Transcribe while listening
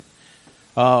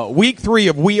Week 3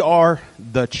 of We Are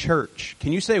the Church.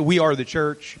 Can you say we are the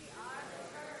church?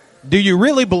 Do you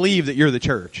really believe that you're the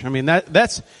church? I mean,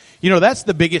 that's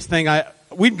the biggest thing.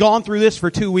 We've gone through this for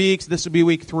 2 weeks. This will be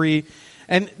week 3.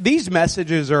 And these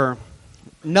messages are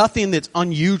nothing that's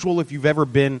unusual if you've ever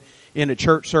been in a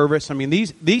church service. I mean,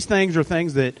 these things are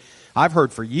things that I've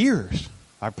heard for years.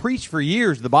 I've preached for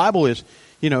years. The Bible is,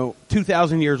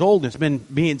 2,000 years old. It's been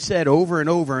being said over and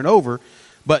over and over.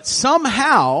 But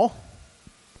somehow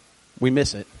we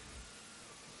miss it.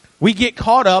 We get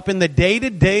caught up in the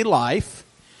day-to-day life,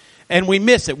 and we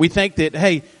miss it. We think that,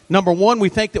 hey, number one, we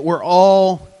think that we're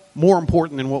all more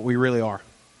important than what we really are.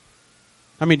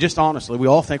 I mean, just honestly, we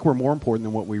all think we're more important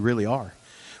than what we really are.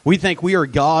 We think we are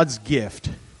God's gift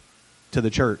to the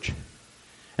church.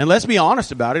 And let's be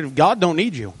honest about it, God don't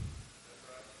need you.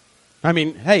 I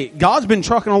mean, hey, God's been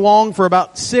trucking along for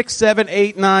about 6, 7,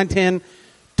 8, 9, 10,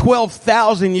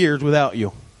 12,000 years without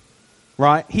you.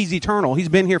 Right? He's eternal. He's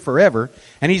been here forever.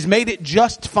 And He's made it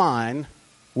just fine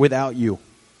without you.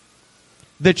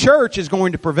 The church is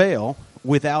going to prevail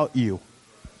without you.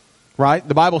 Right?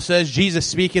 The Bible says, Jesus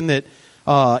speaking, that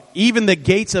even the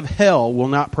gates of hell will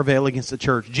not prevail against the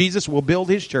church. Jesus will build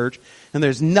His church, and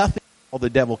there's nothing all the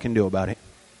devil can do about it.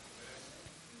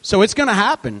 So it's going to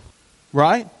happen.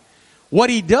 Right?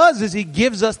 What He does is He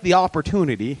gives us the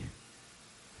opportunity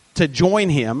to join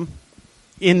Him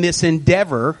in this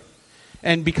endeavor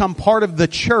and become part of the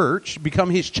church, become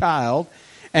His child,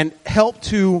 and help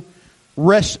to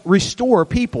restore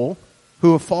people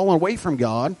who have fallen away from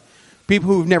God, people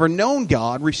who have never known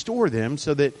God, restore them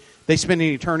so that they spend an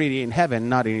eternity in heaven,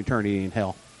 not an eternity in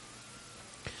hell.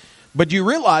 But do you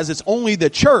realize it's only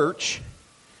the church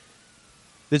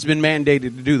that's been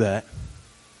mandated to do that?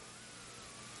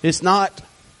 It's not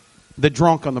the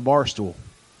drunk on the bar stool.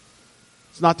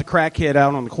 It's not the crackhead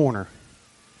out on the corner.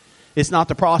 It's not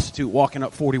the prostitute walking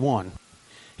up 41.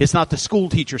 It's not the school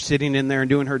teacher sitting in there and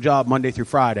doing her job Monday through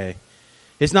Friday.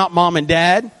 It's not mom and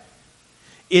dad.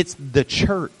 It's the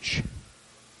church.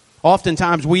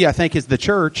 Oftentimes we, I think, as the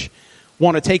church,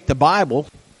 want to take the Bible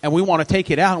and we want to take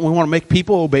it out and we want to make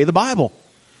people obey the Bible.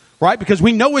 Right? Because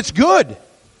we know it's good.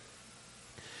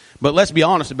 But let's be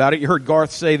honest about it. You heard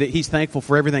Garth say that he's thankful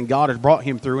for everything God has brought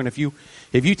him through. And if you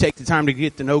take the time to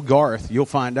get to know Garth, you'll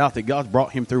find out that God's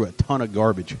brought him through a ton of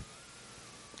garbage.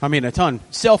 I mean, a ton.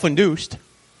 Self-induced.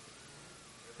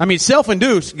 I mean,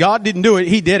 self-induced. God didn't do it.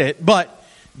 He did it. But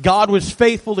God was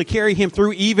faithful to carry him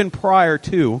through even prior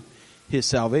to his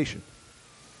salvation.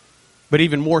 But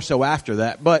even more so after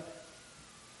that. But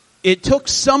it took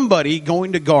somebody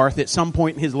going to Garth at some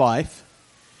point in his life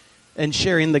and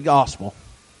sharing the gospel.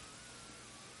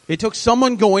 It took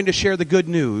someone going to share the good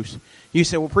news. You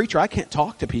say, well, preacher, I can't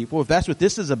talk to people. If that's what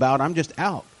this is about, I'm just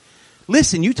out.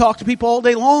 Listen, you talk to people all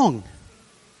day long.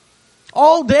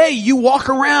 All day you walk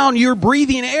around, you're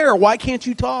breathing air. Why can't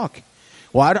you talk?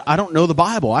 Well, I don't know the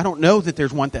Bible. I don't know that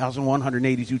there's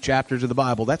 1,182 chapters of the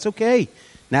Bible. That's okay.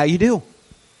 Now you do.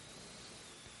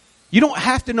 You don't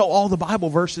have to know all the Bible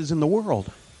verses in the world.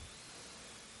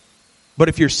 But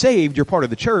if you're saved, you're part of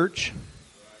the church.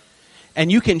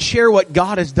 And you can share what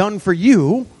God has done for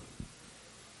you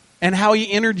and how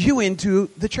He entered you into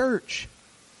the church.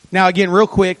 Now, again, real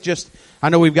quick, I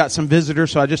know we've got some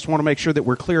visitors, so I just want to make sure that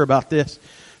we're clear about this.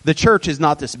 The church is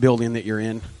not this building that you're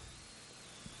in.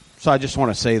 So I just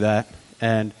want to say that.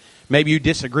 And maybe you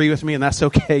disagree with me, and that's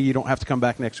okay. You don't have to come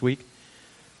back next week.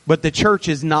 But the church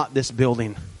is not this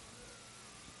building.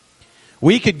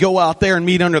 We could go out there and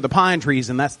meet under the pine trees,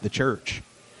 and that's the church.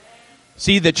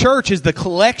 See, the church is the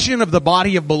collection of the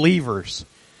body of believers.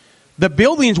 The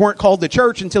buildings weren't called the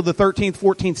church until the 13th,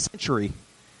 14th century.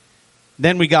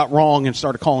 Then we got wrong and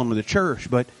started calling them the church.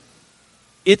 But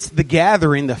it's the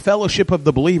gathering, the fellowship of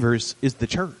the believers is the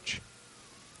church.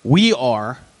 We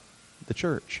are the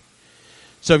church.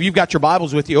 So if you've got your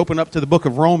Bibles with you, open up to the book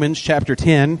of Romans chapter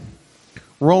 10.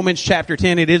 Romans chapter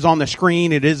 10, it is on the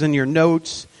screen. It is in your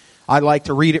notes. I like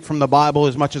to read it from the Bible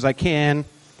as much as I can.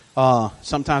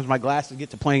 Sometimes my glasses get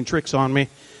to playing tricks on me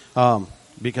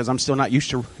because I'm still not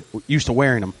used to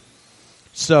wearing them.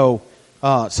 So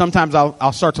sometimes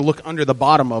I'll start to look under the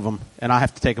bottom of them, and I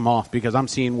have to take them off because I'm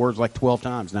seeing words like 12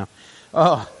 times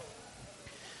now.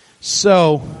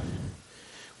 So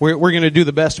we're going to do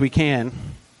the best we can.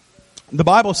 The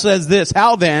Bible says this: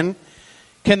 how then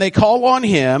can they call on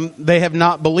Him they have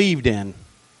not believed in?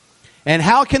 And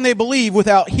how can they believe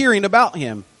without hearing about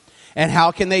Him? And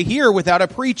how can they hear without a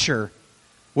preacher?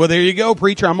 Well, there you go,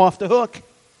 preacher. I'm off the hook.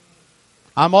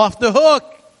 I'm off the hook.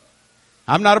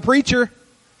 I'm not a preacher.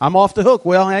 I'm off the hook.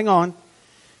 Well, hang on.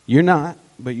 You're not,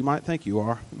 but you might think you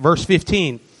are. Verse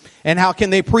 15. And how can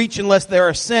they preach unless they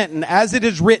are sent? And as it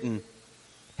is written,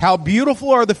 how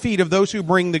beautiful are the feet of those who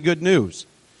bring the good news.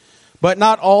 But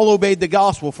not all obeyed the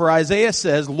gospel. For Isaiah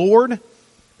says, Lord,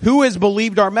 who has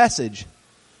believed our message?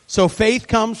 So faith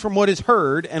comes from what is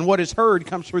heard, and what is heard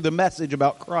comes through the message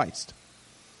about Christ.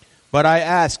 But I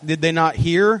ask, did they not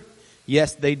hear?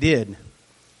 Yes, they did.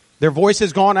 Their voice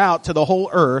has gone out to the whole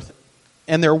earth,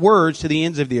 and their words to the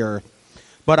ends of the earth.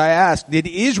 But I ask, did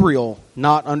Israel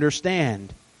not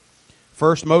understand?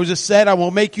 First Moses said, I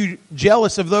will make you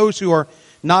jealous of those who are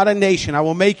not a nation. I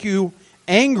will make you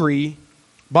angry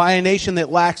by a nation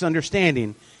that lacks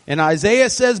understanding. And Isaiah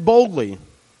says boldly,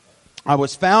 I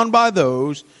was found by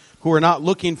those who were not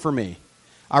looking for me.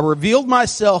 I revealed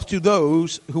myself to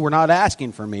those who were not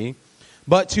asking for me.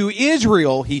 But to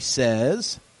Israel, he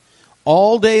says,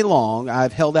 all day long I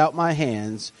have held out my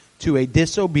hands to a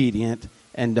disobedient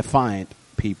and defiant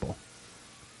people.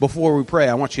 Before we pray,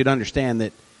 I want you to understand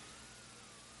that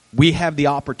we have the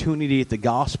opportunity at the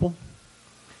gospel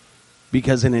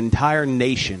because an entire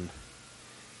nation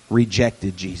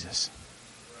rejected Jesus.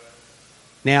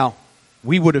 Now,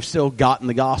 we would have still gotten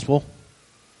the gospel,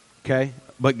 okay?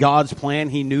 But God's plan,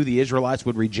 he knew the Israelites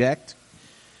would reject,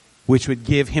 which would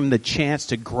give him the chance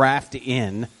to graft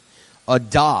in,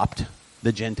 adopt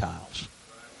the Gentiles.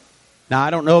 Now, I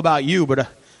don't know about you, but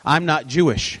I'm not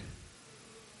Jewish.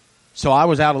 So I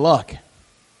was out of luck.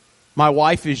 My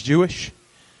wife is Jewish.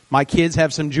 My kids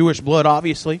have some Jewish blood,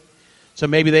 obviously. So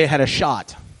maybe they had a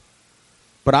shot.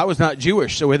 But I was not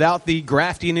Jewish. So without the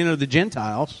grafting in of the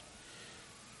Gentiles,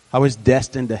 I was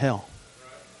destined to hell.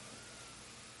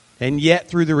 And yet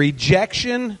through the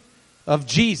rejection of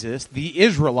Jesus, the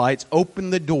Israelites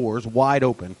opened the doors wide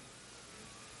open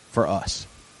for us.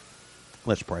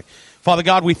 Let's pray. Father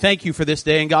God, we thank you for this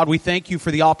day. And God, we thank you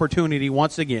for the opportunity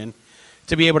once again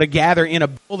to be able to gather in a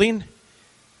building.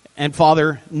 And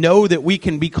Father, know that we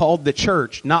can be called the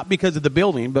church, not because of the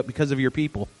building, but because of your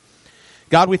people.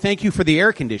 God, we thank you for the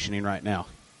air conditioning right now.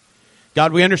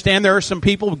 God, we understand there are some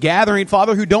people gathering,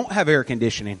 Father, who don't have air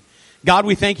conditioning. God,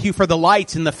 we thank you for the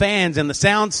lights and the fans and the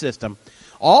sound system,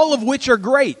 all of which are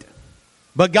great.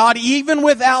 But God, even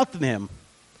without them,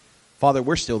 Father,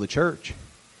 we're still the church.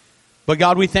 But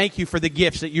God, we thank you for the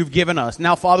gifts that you've given us.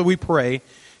 Now, Father, we pray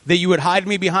that you would hide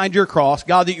me behind your cross.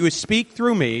 God, that you would speak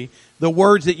through me the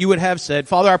words that you would have said.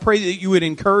 Father, I pray that you would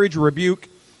encourage, rebuke,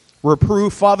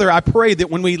 reprove. Father, I pray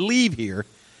that when we leave here,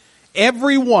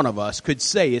 every one of us could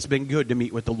say it's been good to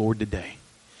meet with the Lord today.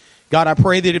 God, I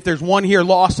pray that if there's one here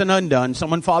lost and undone,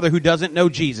 someone, Father, who doesn't know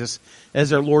Jesus as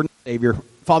their Lord and Savior,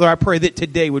 Father, I pray that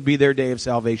today would be their day of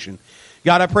salvation.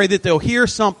 God, I pray that they'll hear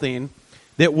something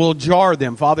that will jar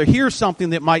them. Father, hear something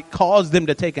that might cause them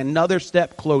to take another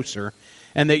step closer,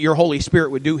 and that your Holy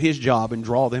Spirit would do his job and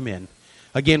draw them in.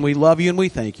 Again, we love you and we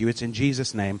thank you. It's in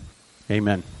Jesus' name.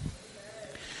 Amen.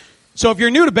 So if you're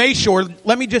new to Bayshore,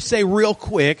 let me just say real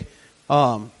quick,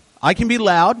 I can be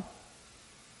loud,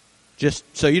 just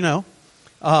so you know.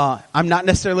 I'm not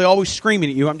necessarily always screaming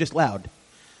at you. I'm just loud.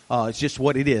 It's just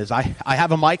what it is. I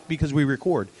have a mic because we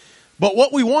record. But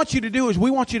what we want you to do is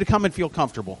we want you to come and feel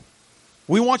comfortable.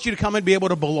 We want you to come and be able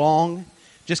to belong,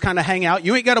 just kind of hang out.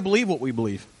 You ain't got to believe what we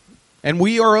believe. And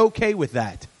we are okay with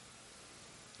that.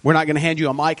 We're not going to hand you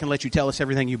a mic and let you tell us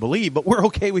everything you believe, but we're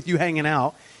okay with you hanging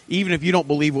out, even if you don't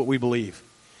believe what we believe.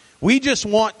 We just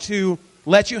want to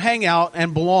let you hang out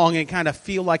and belong and kind of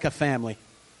feel like a family.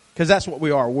 Because that's what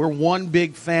we are. We're one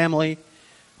big family.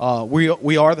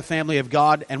 We are the family of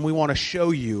God, and we want to show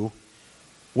you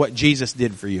what Jesus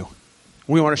did for you.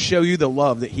 We want to show you the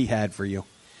love that he had for you.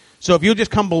 So if you'll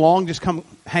just come belong, just come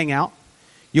hang out,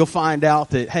 you'll find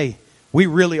out that, hey, we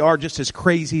really are just as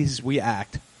crazy as we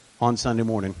act on Sunday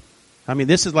morning. I mean,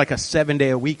 this is like a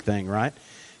 7-day-a-week thing, right?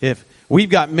 If we've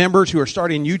got members who are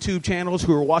starting YouTube channels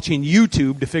who are watching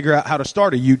YouTube to figure out how to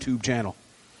start a YouTube channel.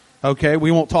 Okay,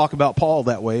 we won't talk about Paul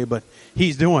that way, but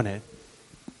he's doing it.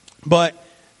 But,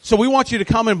 so we want you to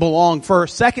come and belong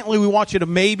first. Secondly, we want you to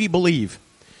maybe believe.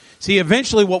 See,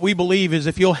 eventually what we believe is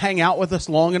if you'll hang out with us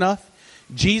long enough,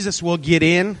 Jesus will get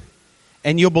in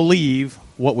and you'll believe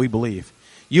what we believe.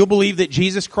 You'll believe that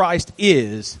Jesus Christ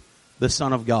is the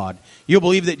Son of God. You'll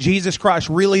believe that Jesus Christ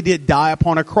really did die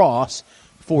upon a cross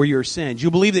for your sins.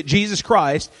 You'll believe that Jesus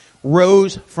Christ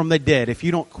rose from the dead. If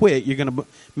you don't quit, you're going to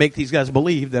make these guys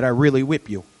believe that I really whip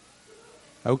you.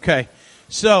 Okay.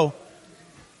 So,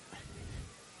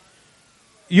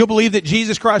 you'll believe that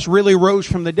Jesus Christ really rose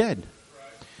from the dead.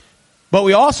 But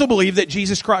we also believe that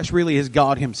Jesus Christ really is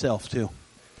God himself too.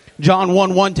 John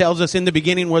 1:1 tells us in the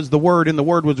beginning was the Word, and the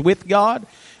Word was with God,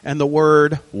 and the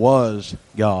Word was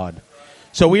God.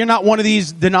 So we are not one of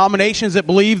these denominations that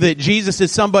believe that Jesus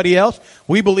is somebody else.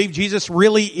 We believe Jesus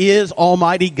really is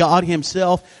Almighty God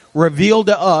Himself, revealed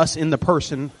to us in the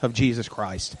person of Jesus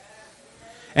Christ.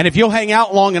 And if you'll hang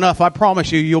out long enough, I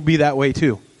promise you, you'll be that way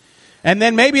too. And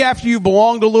then maybe after you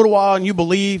belonged a little while and you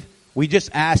believe, we just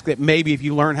ask that maybe if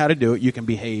you learn how to do it, you can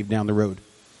behave down the road.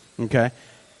 Okay?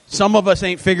 Some of us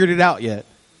ain't figured it out yet,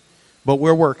 but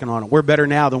we're working on it. We're better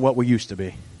now than what we used to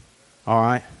be. All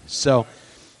right? So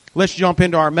let's jump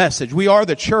into our message. We are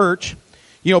the church.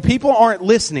 You know, people aren't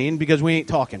listening because we ain't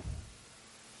talking.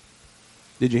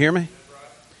 Did you hear me?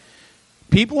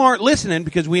 People aren't listening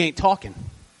because we ain't talking.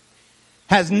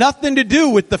 Has nothing to do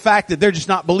with the fact that they're just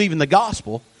not believing the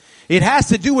gospel. It has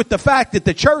to do with the fact that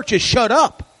the church is shut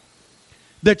up.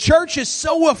 The church is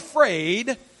so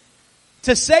afraid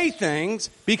to say things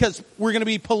because we're going to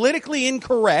be politically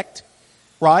incorrect,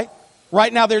 right?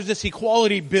 Right now there's this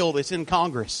equality bill that's in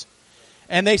Congress.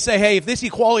 And they say, hey, if this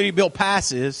equality bill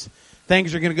passes,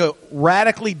 things are going to go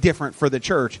radically different for the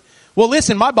church. Well,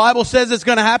 listen, my Bible says it's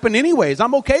going to happen anyways.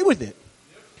 I'm okay with it.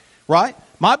 Right?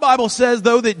 My Bible says,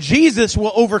 though, that Jesus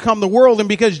will overcome the world. And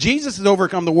because Jesus has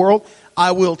overcome the world,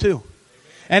 I will too.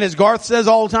 And as Garth says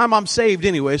all the time, I'm saved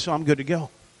anyway, so I'm good to go.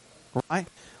 Right?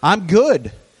 I'm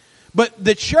good. But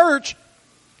the church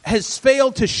has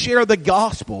failed to share the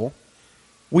gospel.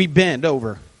 We bend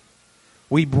over.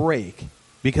 We break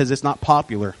because it's not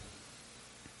popular.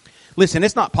 Listen,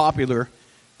 it's not popular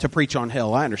to preach on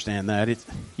hell. I understand that. It's,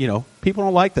 you know, people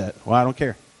don't like that. Well, I don't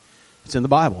care. It's in the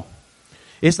Bible.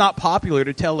 It's not popular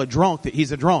to tell a drunk that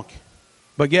he's a drunk.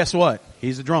 But guess what?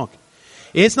 He's a drunk.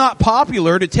 It's not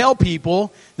popular to tell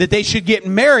people that they should get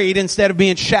married instead of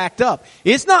being shacked up.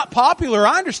 It's not popular.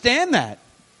 I understand that.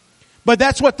 But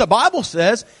that's what the Bible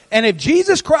says. And if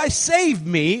Jesus Christ saved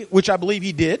me, which I believe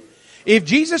He did, if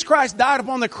Jesus Christ died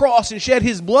upon the cross and shed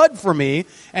His blood for me,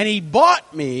 and He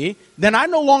bought me, then I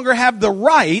no longer have the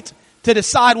right to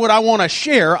decide what I want to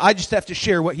share. I just have to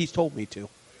share what He's told me to.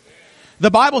 The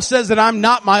Bible says that I'm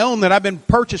not my own, that I've been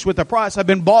purchased with a price, I've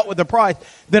been bought with a price,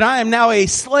 that I am now a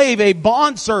slave, a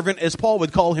bondservant, as Paul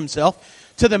would call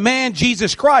himself, to the man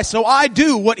Jesus Christ. So I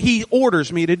do what He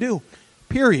orders me to do.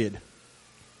 Period.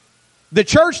 The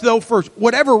church, though, for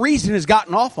whatever reason, has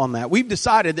gotten off on that. We've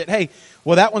decided that, hey,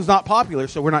 well, that one's not popular,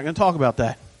 so we're not going to talk about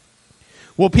that.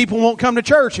 Well, people won't come to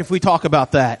church if we talk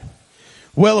about that.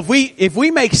 Well, if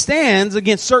we make stands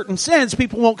against certain sins,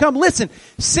 people won't come. Listen,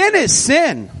 sin is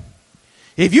sin.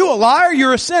 If you're a liar,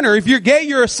 you're a sinner. If you're gay,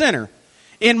 you're a sinner.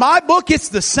 In my book, it's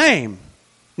the same.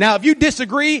 Now, if you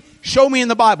disagree, show me in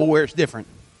the Bible where it's different.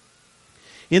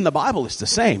 In the Bible, it's the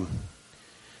same.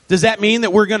 Does that mean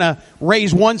that we're going to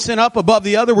raise one sin up above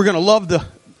the other? We're going to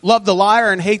love the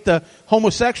liar and hate the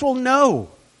homosexual? No.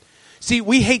 See,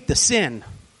 we hate the sin,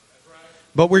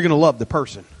 but we're going to love the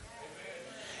person.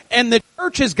 And the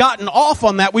church has gotten off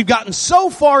on that. We've gotten so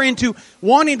far into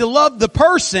wanting to love the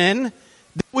person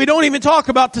that we don't even talk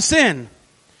about the sin.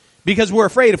 Because we're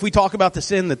afraid if we talk about the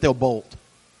sin that they'll bolt.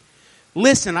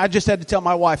 Listen, I just had to tell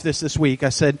my wife this week. I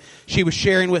said, she was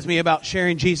sharing with me about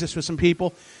sharing Jesus with some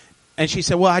people. And she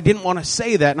said, well, I didn't want to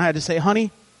say that. And I had to say,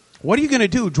 honey, what are you going to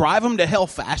do? Drive them to hell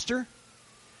faster?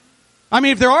 I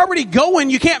mean, if they're already going,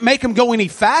 you can't make them go any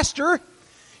faster.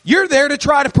 You're there to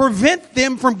try to prevent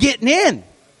them from getting in.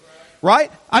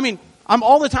 Right? I mean, I'm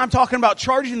all the time talking about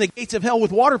charging the gates of hell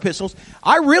with water pistols.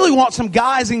 I really want some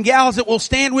guys and gals that will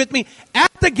stand with me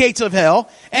at the gates of hell.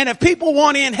 And if people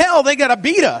want in hell, they got to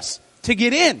beat us to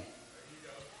get in.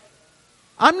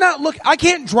 I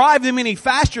can't drive them any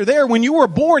faster there. When you were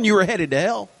born, you were headed to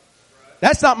hell.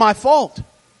 That's not my fault.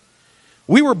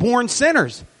 We were born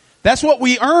sinners. That's what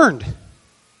we earned.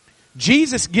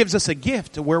 Jesus gives us a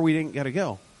gift to where we didn't got to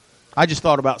go. I just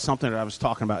thought about something that I was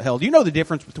talking about hell. Do you know the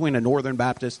difference between a Northern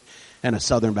Baptist and a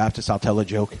Southern Baptist? I'll tell a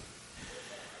joke.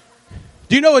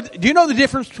 Do you know the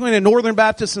difference between a Northern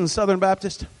Baptist and a Southern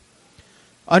Baptist?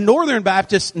 A Northern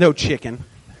Baptist, no chicken.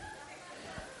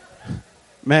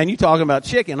 Man, you talking about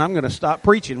chicken, I'm going to stop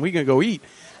preaching. We're going to go eat.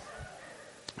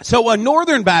 So a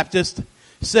Northern Baptist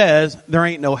says there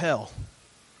ain't no hell.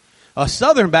 A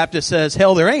Southern Baptist says,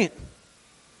 hell, there ain't.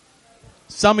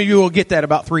 Some of you will get that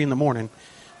about 3 a.m.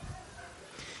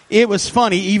 It was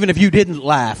funny, even if you didn't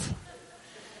laugh.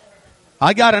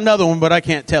 I got another one, but I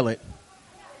can't tell it.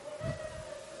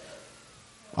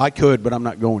 I could, but I'm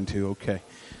not going to. Okay.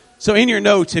 So in your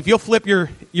notes, if you'll flip your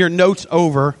notes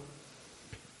over,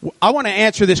 I want to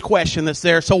answer this question that's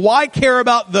there. So why care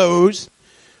about those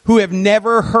who have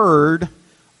never heard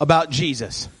about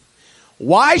Jesus?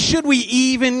 Why should we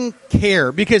even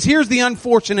care? Because here's the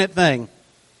unfortunate thing.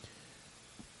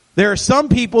 There are some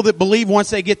people that believe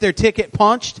once they get their ticket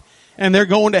punched and they're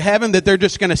going to heaven that they're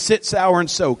just going to sit, sour, and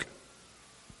soak.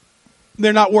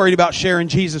 They're not worried about sharing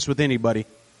Jesus with anybody.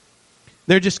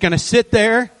 They're just going to sit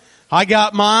there. I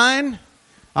got mine.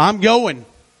 I'm going.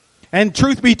 And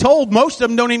truth be told, most of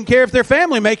them don't even care if their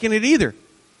family making it either.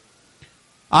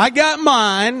 I got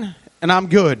mine, and I'm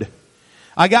good.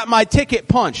 I got my ticket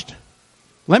punched.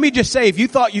 Let me just say, if you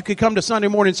thought you could come to Sunday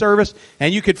morning service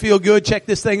and you could feel good, check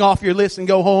this thing off your list and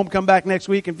go home, come back next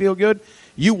week and feel good,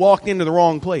 you walked into the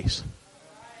wrong place.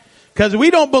 Because we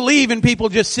don't believe in people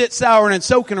just sit souring and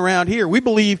soaking around here. We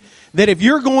believe that if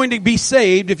you're going to be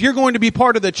saved, if you're going to be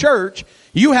part of the church,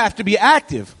 you have to be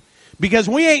active. Because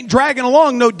we ain't dragging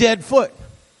along no dead foot.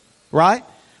 Right?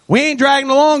 We ain't dragging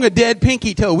along a dead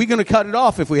pinky toe. We're going to cut it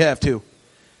off if we have to.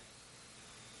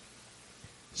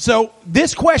 So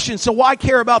this question, so why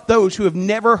care about those who have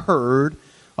never heard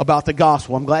about the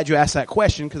gospel? I'm glad you asked that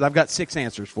question because I've got 6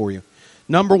 answers for you.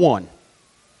 Number 1,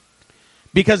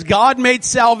 because God made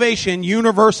salvation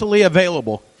universally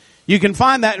available. You can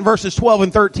find that in verses 12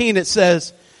 and 13. It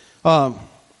says,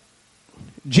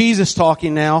 Jesus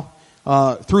talking now,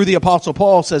 through the Apostle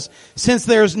Paul says, since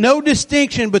there's no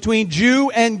distinction between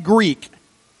Jew and Greek,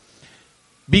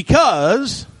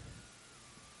 because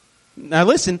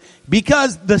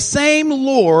the same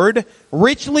Lord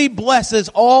richly blesses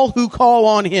all who call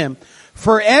on Him.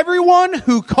 For everyone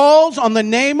who calls on the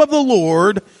name of the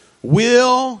Lord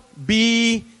will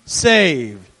be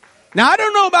saved. Now, I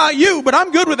don't know about you, but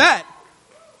I'm good with that.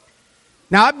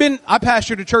 Now, I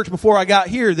pastored a church before I got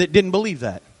here that didn't believe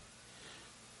that.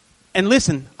 And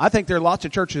listen, I think there are lots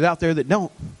of churches out there that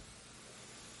don't.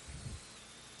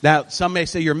 Now, some may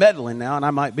say you're meddling now, and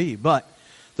I might be, but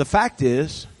the fact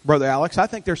is, Brother Alex, I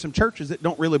think there's some churches that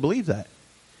don't really believe that.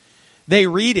 They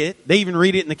read it, they even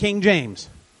read it in the King James,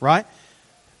 right?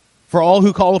 For all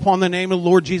who call upon the name of the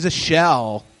Lord Jesus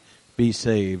shall be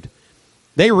saved.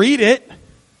 They read it,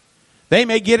 they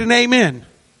may get an amen.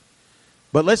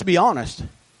 But let's be honest,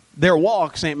 their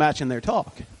walks ain't matching their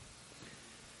talk.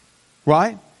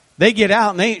 Right? They get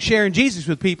out and they ain't sharing Jesus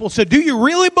with people. So do you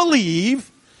really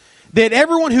believe that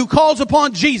everyone who calls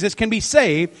upon Jesus can be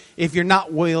saved if you're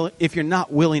not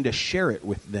willing to share it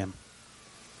with them?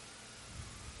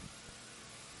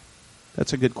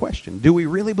 That's a good question. Do we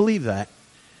really believe that?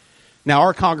 Now,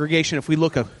 our congregation, if we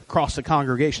look across the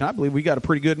congregation, I believe we got a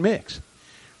pretty good mix.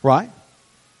 Right?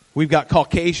 We've got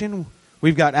Caucasian.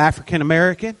 We've got African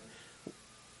American.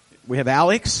 We have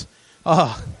Alex.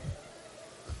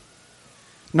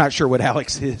 Not sure what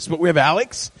Alex is, but we have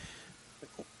Alex.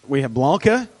 We have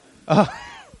Blanca.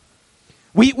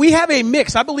 We have a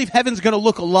mix. I believe heaven's going to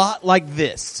look a lot like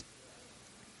this.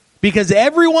 Because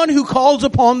everyone who calls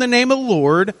upon the name of the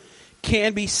Lord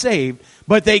can be saved.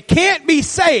 But they can't be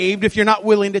saved if you're not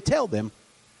willing to tell them.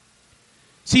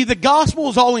 See, the gospel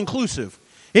is all inclusive.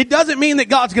 It doesn't mean that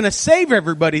God's going to save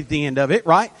everybody at the end of it,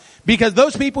 right? Because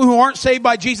those people who aren't saved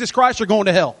by Jesus Christ are going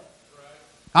to hell.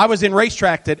 I was in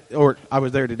Racetrack I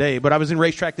was there today, but I was in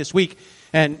Racetrack this week,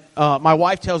 and my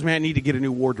wife tells me I need to get a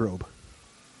new wardrobe.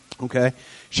 Okay?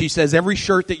 She says every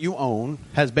shirt that you own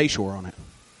has Bayshore on it.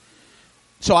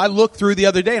 So I looked through the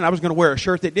other day, and I was going to wear a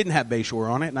shirt that didn't have Bayshore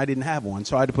on it, and I didn't have one,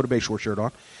 so I had to put a Bayshore shirt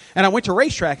on. And I went to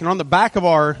Racetrack, and on the back of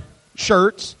our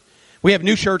shirts, we have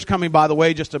new shirts coming, by the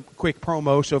way, just a quick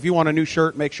promo. So if you want a new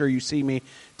shirt, make sure you see me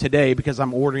today because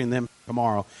I'm ordering them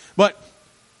tomorrow. But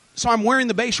so I'm wearing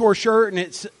the Bayshore shirt, and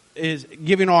it is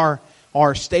giving our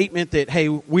statement that, hey,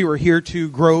 we were here to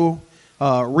grow,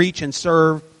 reach, and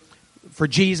serve for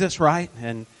Jesus, right?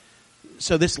 And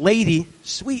so this lady,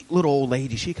 sweet little old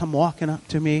lady, she come walking up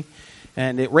to me,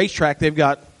 and at Racetrack, they've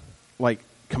got, like,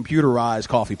 computerized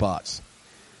coffee pots.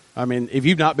 I mean, if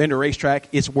you've not been to Racetrack,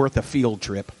 it's worth a field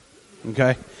trip.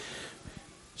 Okay?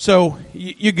 So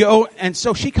you go, and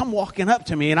so she come walking up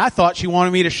to me, and I thought she wanted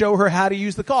me to show her how to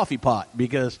use the coffee pot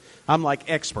because I'm like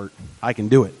expert. I can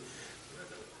do it.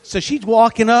 So she's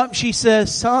walking up. She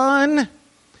says, son,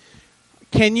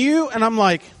 can you? And I'm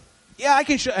like, yeah, I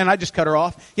can show. And I just cut her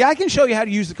off. Yeah, I can show you how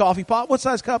to use the coffee pot. What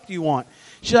size cup do you want?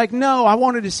 She's like, no, I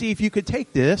wanted to see if you could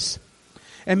take this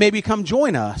and maybe come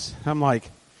join us. I'm like,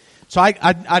 so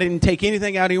I didn't take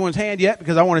anything out of anyone's hand yet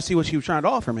because I want to see what she was trying to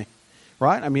offer me.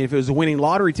 Right? I mean, if it was a winning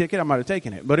lottery ticket, I might have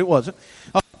taken it. But it wasn't.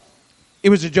 It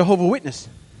was a Jehovah's Witness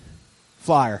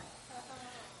flyer.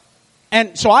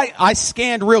 And so I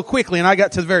scanned real quickly, and I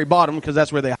got to the very bottom because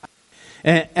that's where they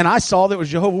hide. And I saw that it was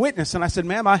Jehovah's Witness. And I said,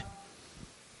 ma'am, I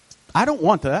don't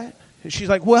want that. And she's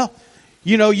like, well,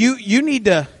 you know, you need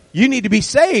to be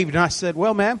saved. And I said,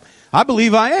 well, ma'am, I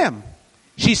believe I am.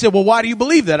 She said, well, why do you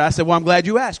believe that? I said, well, I'm glad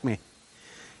you asked me.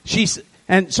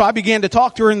 And so I began to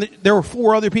talk to her, and there were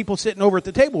 4 other people sitting over at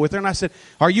the table with her. And I said,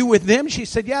 "Are you with them?" She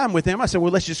said, "Yeah, I'm with them." I said,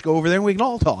 "Well, let's just go over there and we can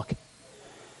all talk."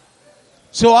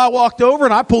 So I walked over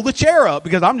and I pulled the chair up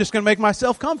because I'm just going to make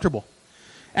myself comfortable.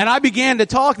 And I began to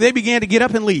talk. They began to get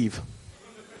up and leave.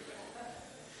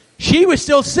 She was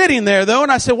still sitting there, though,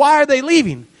 and I said, "Why are they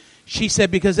leaving?" She said,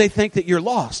 "Because they think that you're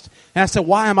lost." And I said,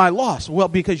 "Why am I lost?" "Well,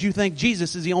 because you think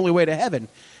Jesus is the only way to heaven,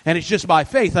 and it's just by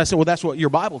faith." I said, "Well, that's what your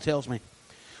Bible tells me."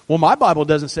 "Well, my Bible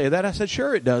doesn't say that." I said,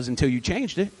 "Sure it does, until you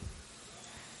changed it."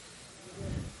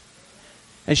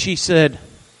 And she said,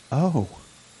 "Oh,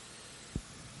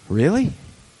 really?"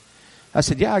 I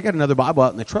said, "Yeah, I got another Bible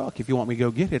out in the truck. If you want me to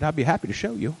go get it, I'd be happy to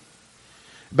show you."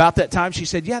 About that time, she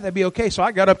said, "Yeah, that'd be okay." So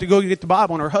I got up to go get the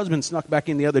Bible, and her husband snuck back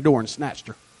in the other door and snatched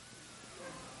her.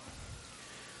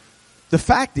 The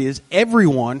fact is,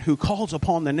 everyone who calls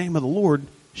upon the name of the Lord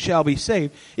shall be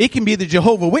saved. It can be the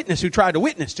Jehovah Witness who tried to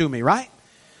witness to me, right?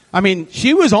 I mean,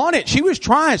 she was on it. She was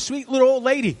trying. Sweet little old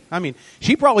lady. I mean,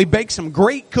 she probably baked some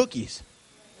great cookies.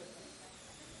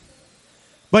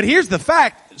 But here's the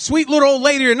fact. Sweet little old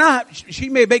lady or not, she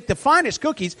may bake the finest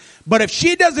cookies, but if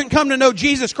she doesn't come to know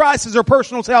Jesus Christ as her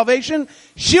personal salvation,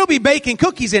 she'll be baking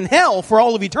cookies in hell for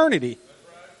all of eternity.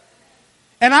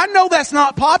 And I know that's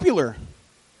not popular,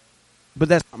 but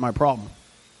that's not my problem.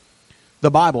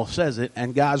 The Bible says it,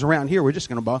 and guys around here, we're just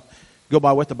going to go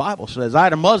by what the Bible says. I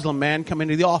had a Muslim man come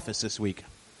into the office this week.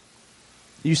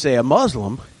 You say, a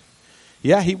Muslim?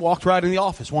 Yeah, he walked right in the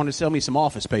office, wanted to sell me some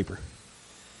office paper.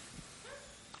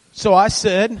 So I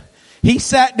said, he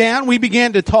sat down, we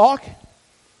began to talk,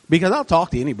 because I'll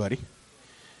talk to anybody.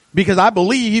 Because I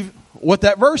believe what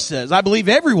that verse says. I believe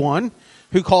everyone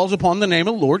who calls upon the name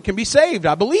of the Lord can be saved.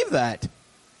 I believe that.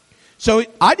 So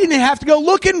I didn't have to go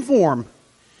looking for him.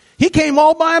 He came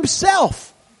all by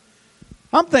himself.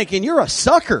 I'm thinking, you're a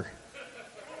sucker.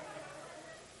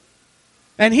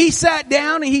 And he sat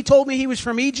down and he told me he was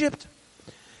from Egypt.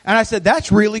 And I said, that's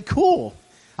really cool.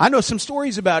 I know some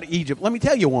stories about Egypt. Let me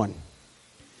tell you one.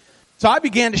 So I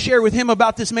began to share with him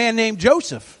about this man named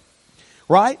Joseph,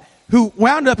 right? Who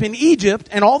wound up in Egypt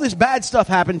and all this bad stuff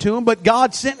happened to him, but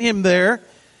God sent him there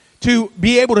to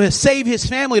be able to save his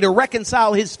family, to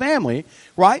reconcile his family,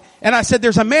 right? And I said,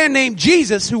 there's a man named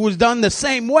Jesus who was done the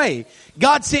same way.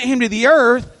 God sent him to the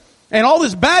earth and all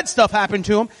this bad stuff happened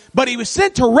to him, but he was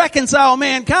sent to reconcile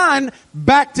mankind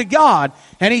back to God.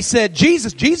 And he said,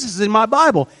 Jesus is in my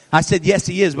Bible. I said, yes,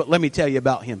 he is, but let me tell you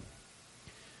about him.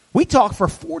 We talked for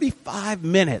 45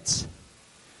 minutes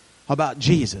about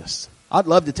Jesus. I'd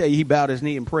love to tell you he bowed his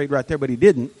knee and prayed right there, but he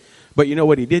didn't. But you know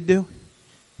what he did do?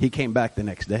 He came back the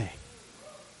next day.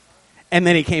 And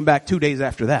then he came back 2 days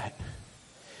after that.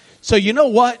 So you know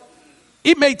what?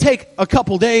 It may take a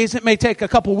couple days. It may take a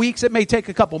couple weeks. It may take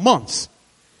a couple months.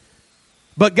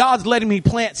 But God's letting me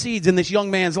plant seeds in this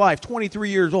young man's life, 23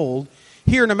 years old,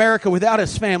 here in America without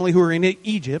his family who are in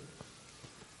Egypt,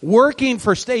 working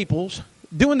for Staples,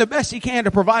 doing the best he can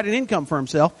to provide an income for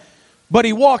himself, but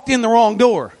he walked in the wrong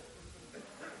door.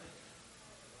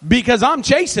 Because I'm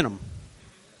chasing him.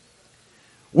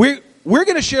 We're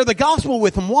going to share the gospel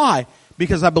with him. Why?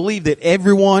 Because I believe that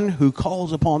everyone who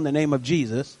calls upon the name of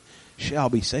Jesus shall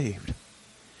be saved.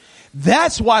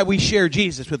 That's why we share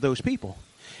Jesus with those people.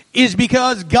 Is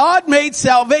because God made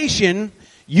salvation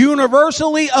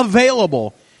universally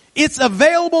available. It's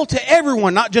available to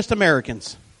everyone, not just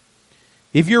Americans.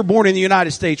 If you're born in the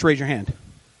United States, raise your hand.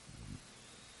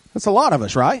 That's a lot of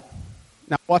us, right?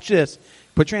 Now watch this.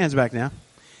 Put your hands back now.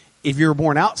 If you're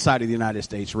born outside of the United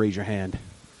States, raise your hand.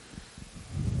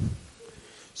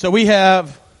 So we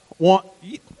have one.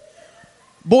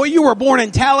 Boy, you were born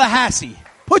in Tallahassee.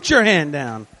 Put your hand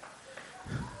down.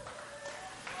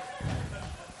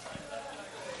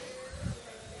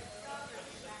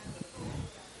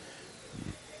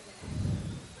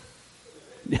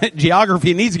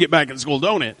 Geography needs to get back in school,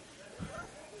 don't it?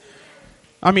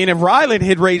 I mean, if Ryland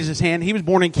had raised his hand, he was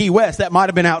born in Key West. That might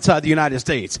have been outside the United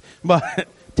States. But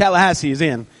Tallahassee is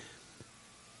in.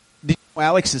 Do you know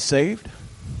Alex is saved?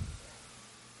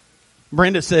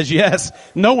 Brenda says yes.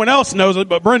 No one else knows it,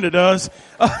 but Brenda does.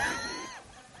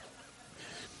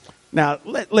 Now,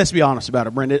 let's be honest about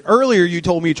it, Brenda. Earlier you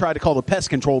told me you tried to call the pest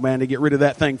control man to get rid of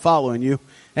that thing following you,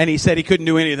 and he said he couldn't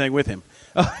do anything with him.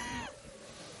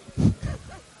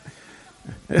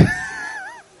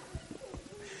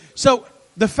 So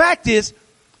the fact is,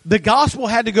 the gospel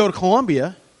had to go to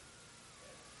Colombia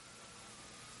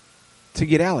to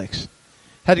get Alex.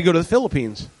 Had to go to the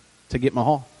Philippines to get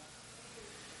Mahal.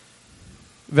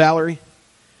 Valerie,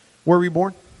 where were you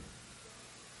born?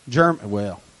 Germany.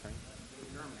 Well,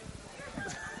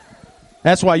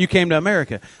 that's why you came to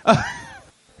America.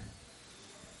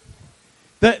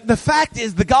 The fact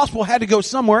is the gospel had to go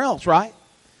somewhere else, right?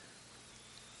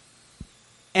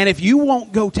 And if you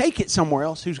won't go take it somewhere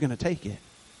else, who's going to take it?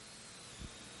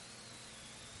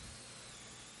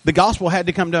 The gospel had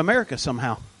to come to America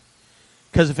somehow.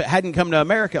 Because if it hadn't come to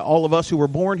America, all of us who were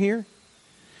born here,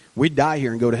 we'd die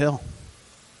here and go to hell.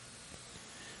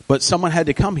 But someone had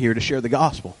to come here to share the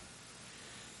gospel.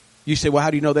 You say, well,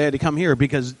 how do you know they had to come here?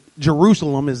 Because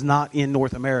Jerusalem is not in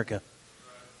North America.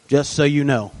 Just so you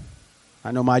know.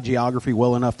 I know my geography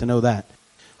well enough to know that.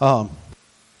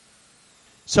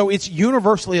 So it's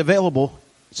universally available,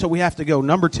 so we have to go.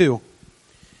 Number 2.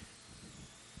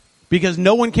 Because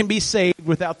no one can be saved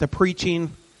without the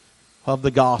preaching of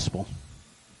the gospel.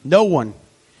 No one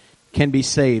can be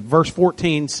saved. Verse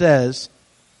 14 says,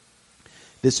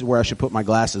 this is where I should put my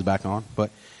glasses back on,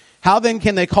 but how then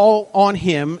can they call on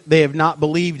him they have not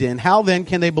believed in? How then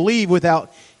can they believe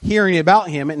without hearing about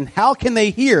him? And how can they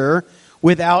hear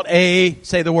without a,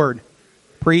 say the word,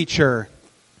 preacher?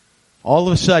 All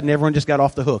of a sudden, everyone just got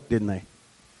off the hook, didn't they?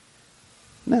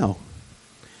 No.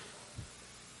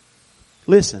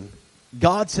 Listen,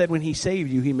 God said when he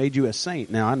saved you, he made you a saint.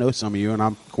 Now, I know some of you, and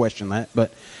I'm questioning that,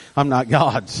 but I'm not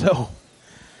God, so.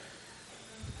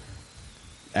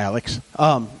 Alex.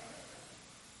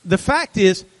 The fact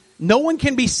is, no one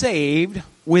can be saved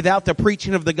without the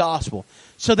preaching of the gospel.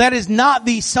 So that is not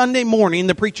the Sunday morning,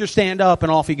 the preacher stand up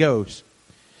and off he goes.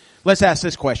 Let's ask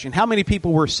this question. How many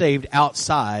people were saved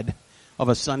outside of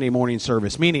a Sunday morning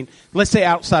service? Meaning, let's say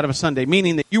outside of a Sunday,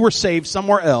 meaning that you were saved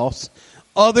somewhere else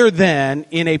other than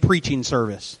in a preaching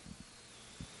service.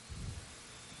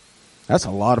 That's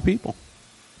a lot of people.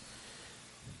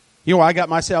 You know where I got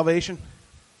my salvation?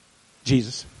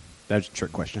 Jesus. That was a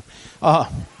trick question.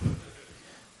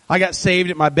 I got saved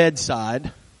at my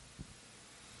bedside.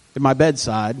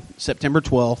 September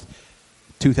 12th,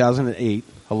 2008,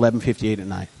 11:58 at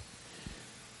night.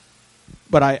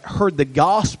 But I heard the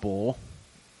gospel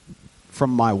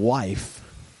from my wife,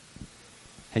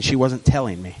 and she wasn't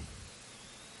telling me.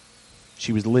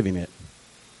 She was living it.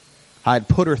 I had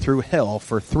put her through hell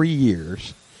for 3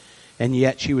 years, and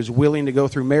yet she was willing to go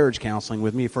through marriage counseling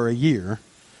with me for a year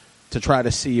to try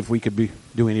to see if we could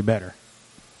do any better.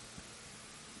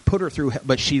 Put her through,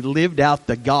 but she lived out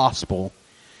the gospel.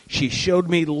 She showed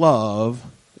me love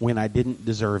when I didn't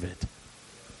deserve it.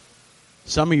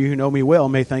 Some of you who know me well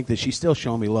may think that she's still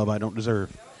showing me love I don't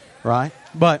deserve, right?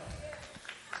 But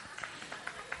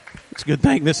it's a good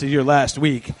thing this is your last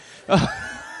week.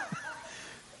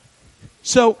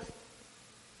 So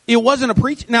it wasn't a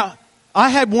preach. Now, I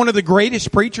had one of the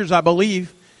greatest preachers, I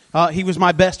believe. He was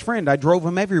my best friend. I drove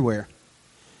him everywhere.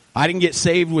 I didn't get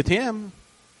saved with him.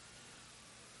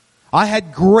 I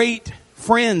had great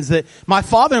friends. That my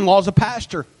father-in-law is a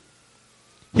pastor.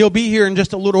 He'll be here in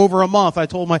just a little over a month. I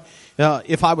told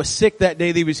if I was sick that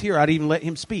day that he was here, I'd even let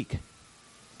him speak.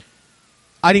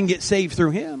 I didn't get saved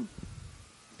through him.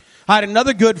 I had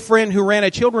another good friend who ran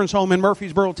a children's home in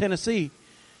Murfreesboro, Tennessee.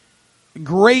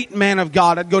 Great man of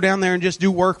God. I'd go down there and just do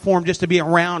work for him just to be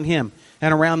around him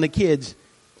and around the kids.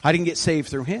 I didn't get saved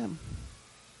through him.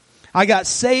 I got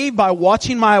saved by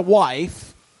watching my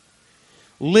wife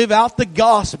live out the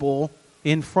gospel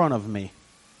in front of me.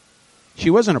 She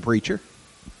wasn't a preacher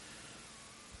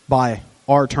by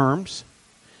our terms.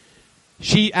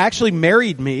 She actually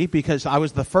married me because I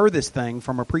was the furthest thing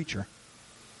from a preacher.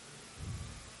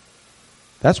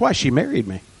 That's why she married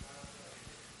me.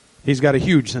 He's got a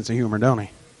huge sense of humor, don't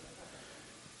he?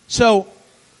 So,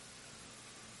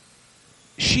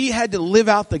 she had to live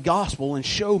out the gospel and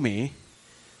show me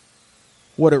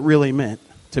what it really meant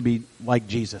to be like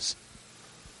Jesus.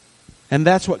 And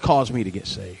that's what caused me to get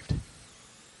saved.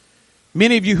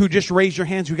 Many of you who just raised your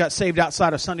hands who got saved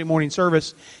outside of Sunday morning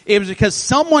service, it was because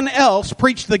someone else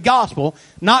preached the gospel,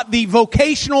 not the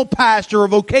vocational pastor or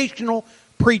vocational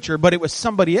preacher, but it was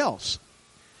somebody else.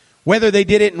 Whether they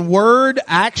did it in word,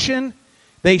 action,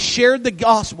 they shared the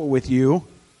gospel with you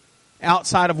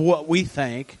outside of what we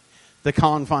think the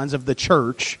confines of the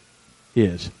church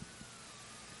is.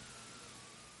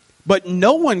 But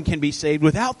no one can be saved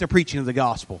without the preaching of the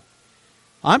gospel.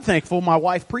 I'm thankful my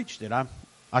wife preached it.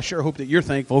 I sure hope that you're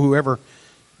thankful, whoever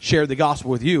shared the gospel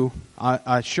with you.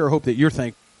 I sure hope that you're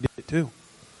thankful did it too.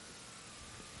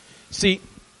 See,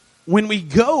 when we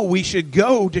go, we should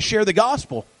go to share the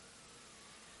gospel.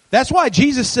 That's why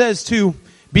Jesus says to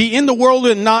be in the world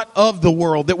and not of the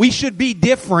world. That we should be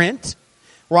different,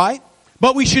 right?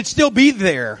 But we should still be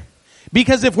there.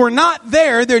 Because if we're not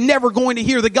there, they're never going to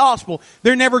hear the gospel.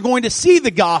 They're never going to see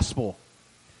the gospel.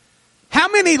 How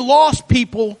many lost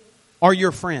people are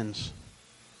your friends?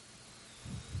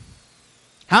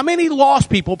 How many lost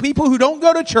people, people who don't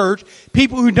go to church,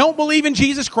 people who don't believe in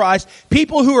Jesus Christ,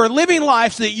 people who are living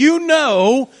lives that you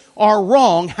know are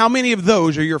wrong, how many of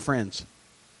those are your friends?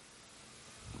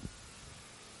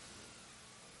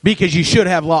 Because you should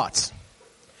have lots.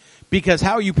 Because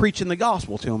how are you preaching the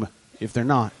gospel to them if they're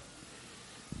not?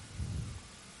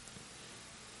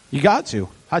 You got to.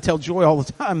 I tell Joy all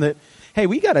the time that, hey,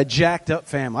 we got a jacked up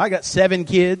family. I got 7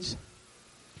 kids.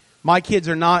 My kids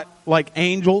are not like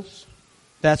angels.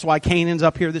 That's why Canaan's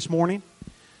up here this morning.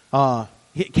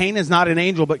 Canaan's not an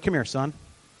angel, but come here, son.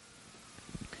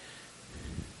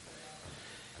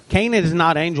 Canaan is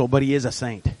not an angel, but he is a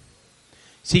saint.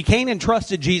 See, Canaan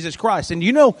trusted Jesus Christ. And do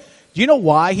you know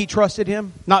why he trusted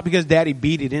him? Not because Daddy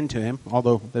beat it into him,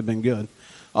 although they've been good.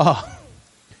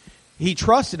 He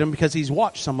trusted him because he's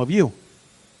watched some of you.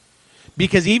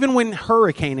 Because even when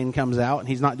Hurricane comes out, and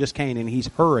he's not just Canaan, he's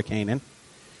Hurricane,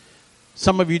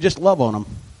 some of you just love on him.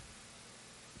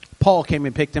 Paul came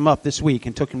and picked him up this week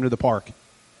and took him to the park.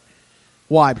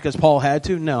 Why? Because Paul had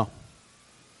to? No.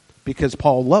 Because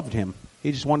Paul loved him.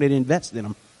 He just wanted to invest in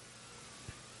him.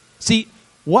 See,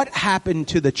 what happened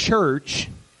to the church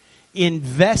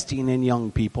investing in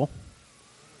young people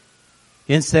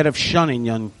instead of shunning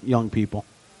young people?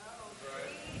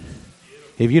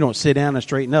 If you don't sit down and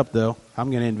straighten up, though, I'm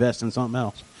going to invest in something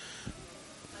else.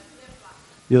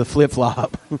 You're the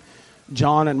flip-flop.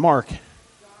 John and Mark.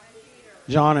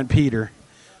 John and Peter.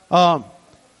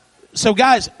 So,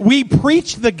 guys, we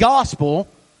preach the gospel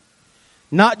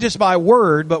not just by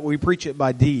word, but we preach it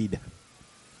by deed.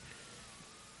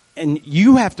 And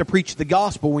you have to preach the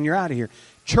gospel when you're out of here.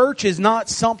 Church is not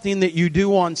something that you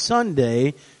do on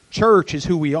Sunday. Church is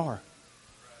who we are.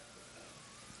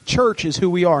 Church is who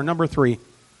we are. Number 3.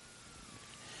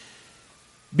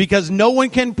 Because no one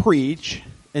can preach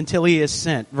until he is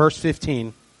sent. Verse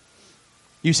 15.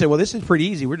 You say, well, this is pretty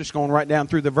easy. We're just going right down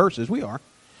through the verses. We are.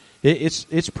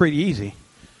 It's pretty easy.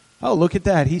 Oh, look at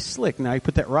that. He's slick. Now, he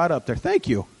put that right up there. Thank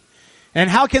you. And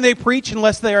how can they preach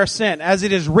unless they are sent? As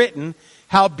it is written,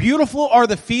 how beautiful are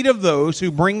the feet of those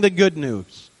who bring the good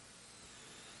news.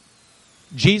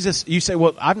 Jesus, you say,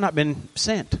 well, I've not been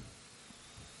sent.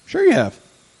 Sure you have.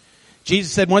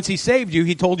 Jesus said once he saved you,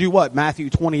 he told you what?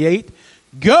 Matthew 28,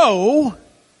 go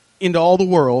into all the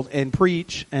world and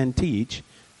preach and teach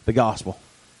the gospel.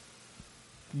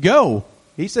 Go.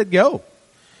 He said go.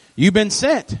 You've been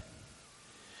sent.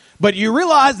 But you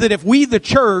realize that if we, the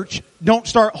church, don't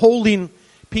start holding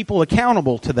people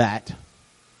accountable to that,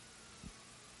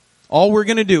 all we're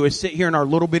going to do is sit here in our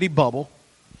little bitty bubble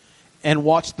and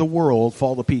watch the world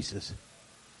fall to pieces.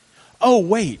 Oh,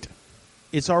 wait.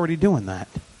 It's already doing that.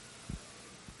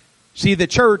 See, the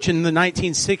church in the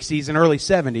 1960s and early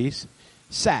 70s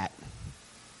sat.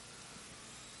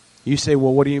 You say,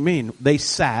 well, what do you mean? They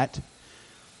sat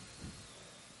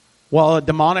while a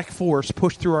demonic force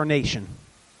pushed through our nation.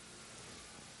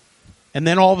 And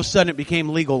then all of a sudden it became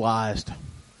legalized.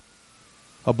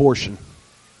 Abortion.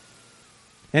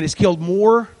 And it's killed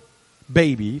more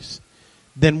babies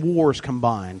than wars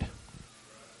combined.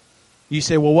 You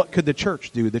say, well, what could the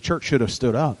church do? The church should have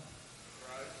stood up.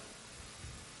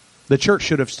 The church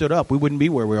should have stood up. We wouldn't be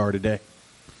where we are today.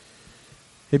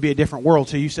 It'd be a different world.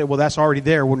 So you say, well, that's already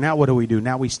there. Well, now what do?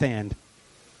 Now we stand.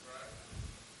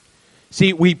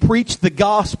 See, we preach the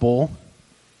gospel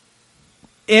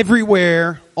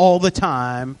everywhere, all the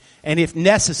time, and if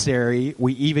necessary,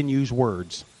 we even use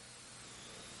words.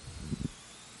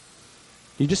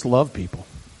 You just love people.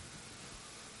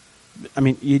 I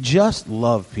mean, you just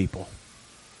love people.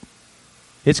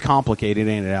 It's complicated,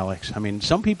 ain't it, Alex? I mean,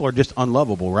 some people are just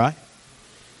unlovable, right?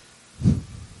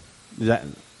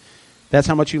 That's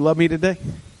how much you love me today?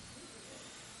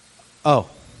 Oh.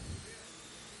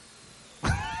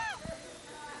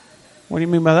 What do you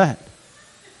mean by that?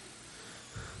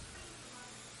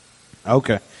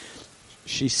 Okay.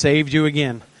 She saved you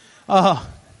again.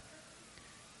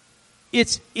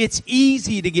 It's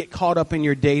easy to get caught up in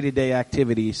your day-to-day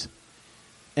activities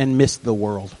and miss the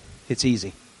world. It's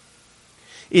easy.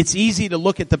 It's easy to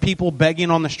look at the people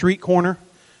begging on the street corner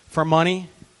for money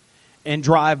and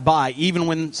drive by, even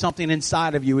when something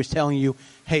inside of you is telling you,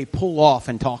 hey, pull off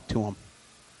and talk to them.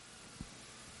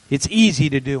 It's easy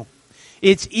to do.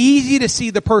 It's easy to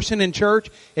see the person in church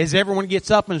as everyone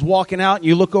gets up and is walking out, and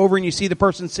you look over and you see the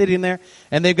person sitting there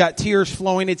and they've got tears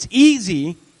flowing. It's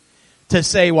easy to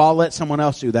say, well, I'll let someone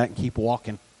else do that and keep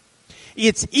walking.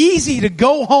 It's easy to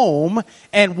go home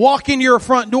and walk in your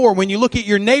front door when you look at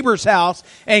your neighbor's house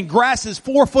and grass is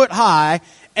 4 foot high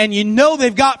and you know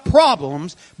they've got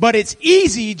problems, but it's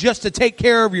easy just to take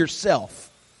care of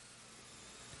yourself.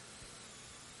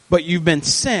 But you've been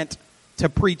sent to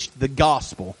preach the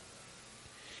gospel.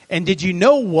 And did you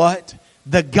know what?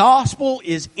 The gospel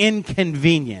is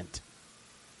inconvenient.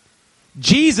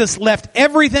 Jesus left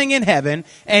everything in heaven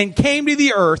and came to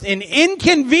the earth and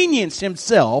inconvenienced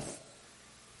himself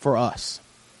for us.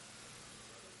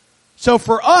 So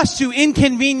for us to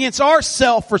inconvenience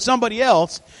ourselves for somebody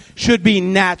else should be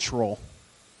natural.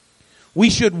 We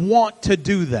should want to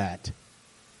do that.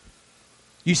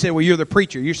 You say, well, you're the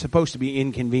preacher. You're supposed to be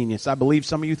inconvenienced. I believe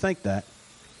some of you think that.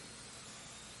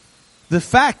 The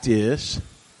fact is,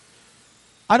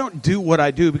 I don't do what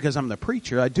I do because I'm the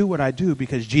preacher. I do what I do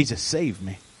because Jesus saved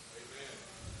me.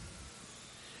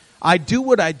 I do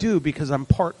what I do because I'm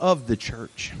part of the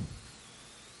church.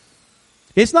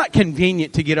 It's not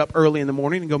convenient to get up early in the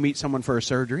morning and go meet someone for a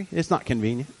surgery. It's not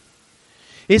convenient.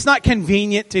 It's not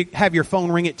convenient to have your phone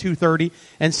ring at 2:30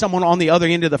 and someone on the other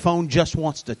end of the phone just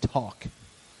wants to talk.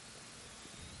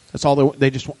 That's all they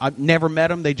just. I've never met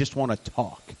them. They just want to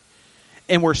talk.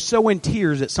 And we're so in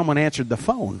tears that someone answered the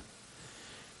phone.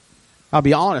 I'll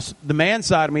be honest. The man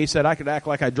side of me said I could act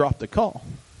like I dropped the call.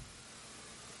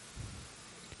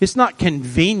 It's not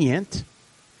convenient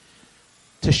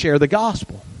to share the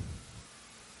gospel.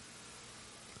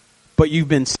 But you've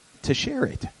been sent to share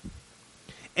it.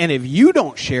 And if you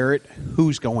don't share it,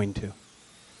 who's going to?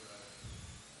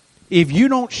 If you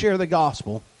don't share the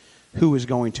gospel, who is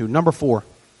going to? Number 4.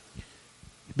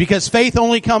 Because faith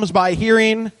only comes by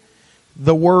hearing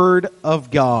the word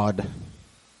of God.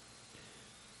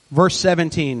 Verse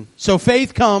 17. So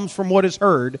faith comes from what is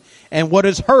heard, and what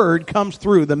is heard comes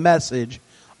through the message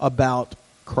about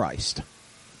Christ.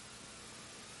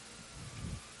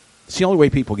 It's the only way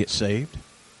people get saved.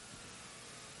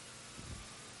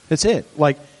 That's it.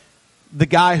 Like the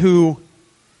guy who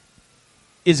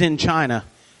is in China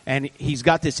and he's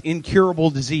got this incurable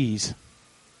disease.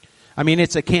 I mean,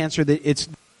 it's a cancer that it's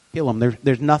kill him.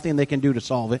 There's nothing they can do to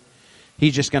solve it.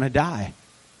 He's just going to die.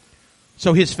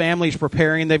 So his family's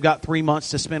preparing. They've got 3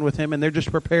 months to spend with him, and they're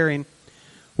just preparing.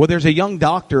 Well, there's a young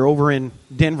doctor over in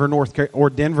Denver,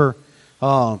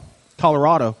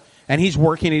 Colorado, and he's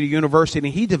working at a university,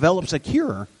 and he develops a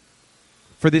cure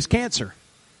for this cancer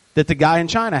that the guy in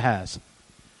China has.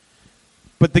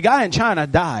 But the guy in China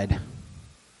died.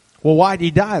 Well, why did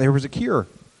he die? There was a cure.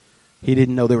 He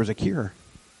didn't know there was a cure.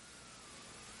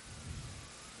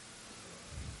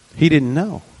 He didn't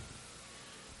know.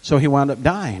 So he wound up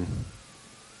dying.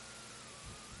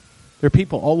 There are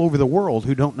people all over the world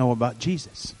who don't know about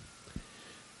Jesus.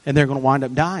 And they're going to wind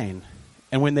up dying.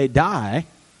 And when they die,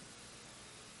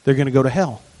 they're going to go to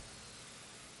hell.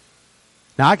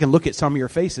 Now, I can look at some of your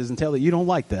faces and tell that you don't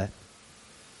like that.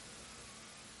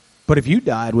 But if you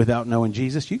died without knowing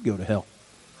Jesus, you'd go to hell.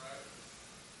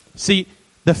 See,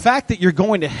 the fact that you're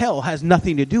going to hell has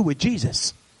nothing to do with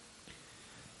Jesus.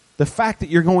 The fact that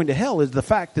you're going to hell is the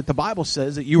fact that the Bible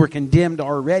says that you were condemned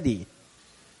already.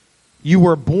 You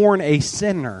were born a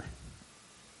sinner.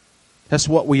 That's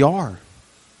what we are.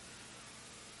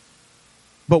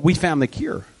 But we found the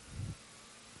cure.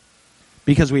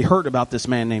 Because we heard about this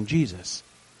man named Jesus.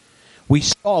 We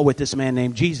saw what this man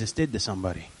named Jesus did to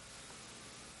somebody.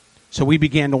 So we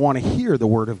began to want to hear the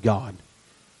word of God.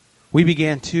 We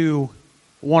began to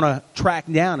want to track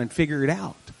down and figure it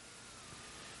out.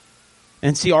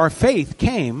 And see, our faith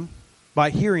came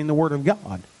by hearing the word of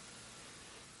God.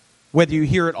 Whether you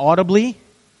hear it audibly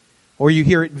or you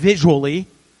hear it visually,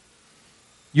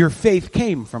 your faith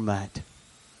came from that.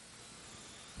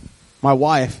 My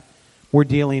wife, we're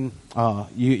dealing,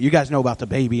 you guys know about the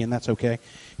baby, and that's okay.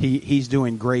 He's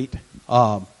doing great.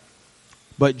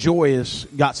 But Joy has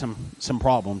got some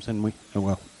problems, and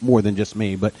well, more than just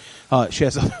me, but she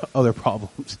has other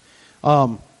problems.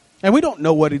 And we don't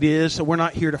know what it is, so we're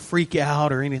not here to freak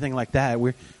out or anything like that.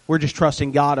 We're just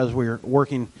trusting God as we're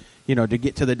working, to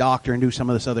get to the doctor and do some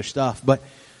of this other stuff. But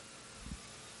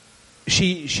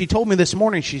she told me this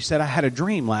morning, she said, I had a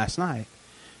dream last night.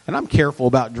 And I'm careful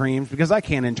about dreams because I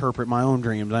can't interpret my own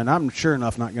dreams, and I'm sure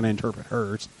enough not going to interpret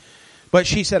hers. But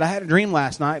she said, I had a dream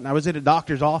last night, and I was at a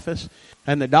doctor's office,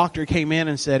 and the doctor came in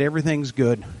and said, everything's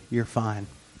good. You're fine. Amen.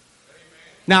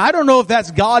 Now, I don't know if that's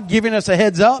God giving us a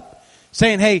heads up,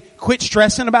 saying, hey, quit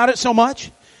stressing about it so much.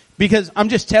 Because I'm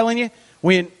just telling you,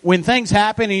 when things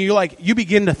happen and you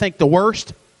begin to think the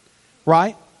worst,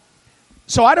 right?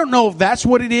 So I don't know if that's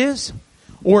what it is.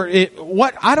 Or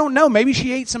I don't know. Maybe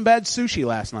she ate some bad sushi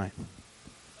last night.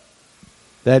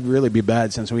 That'd really be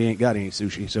bad since we ain't got any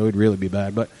sushi, so it'd really be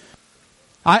bad. But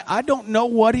I don't know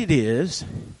what it is,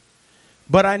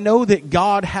 but I know that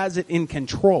God has it in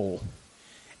control.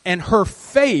 And her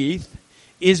faith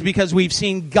is because we've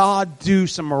seen God do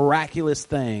some miraculous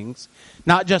things,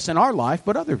 not just in our life,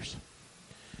 but others.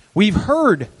 We've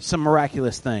heard some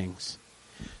miraculous things.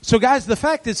 So guys, the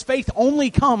fact is faith only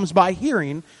comes by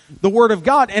hearing the Word of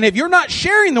God. And if you're not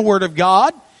sharing the Word of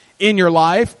God in your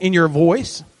life, in your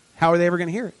voice, how are they ever going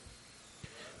to hear it?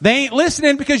 They ain't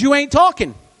listening because you ain't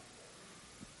talking.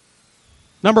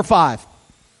 Number 5.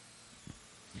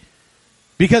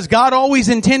 Because God always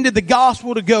intended the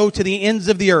gospel to go to the ends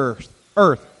of the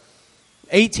earth.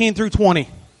 18 through 20.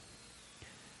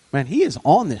 Man, he is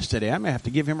on this today. I may have to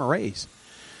give him a raise.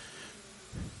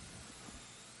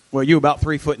 Well, you about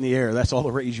 3 foot in the air. That's all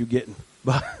the raise you getting.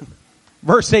 But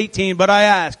verse 18, but I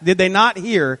ask, did they not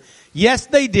hear? Yes,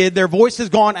 they did. Their voice has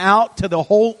gone out to the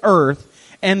whole earth,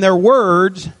 and their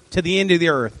words to the end of the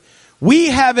earth. We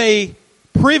have a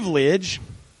privilege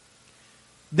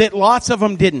that lots of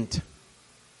them didn't.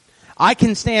 I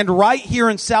can stand right here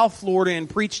in South Florida and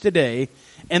preach today,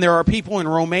 and there are people in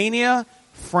Romania,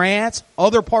 France,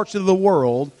 other parts of the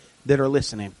world that are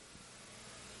listening.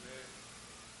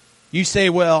 You say,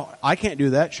 well, I can't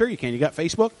do that. Sure you can. You got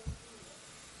Facebook?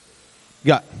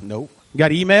 No. You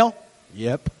got email?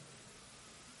 Yep.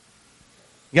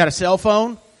 You got a cell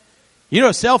phone? You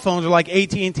know, cell phones are like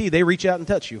AT&T. They reach out and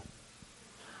touch you.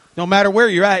 No matter where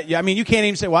you're at. I mean, you can't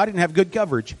even say, well, I didn't have good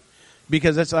coverage.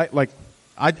 Because that's like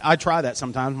I try that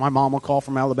sometimes. My mom will call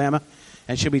from Alabama,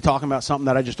 and she'll be talking about something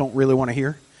that I just don't really want to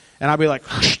hear. And I'll be like,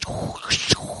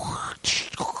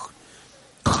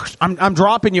 I'm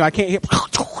dropping you. I can't hear.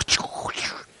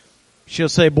 She'll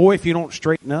say, boy, if you don't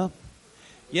straighten up.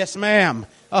 Yes, ma'am.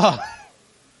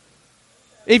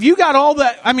 If you got all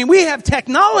that, I mean, we have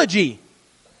technology.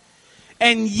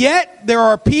 And yet there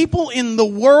are people in the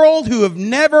world who have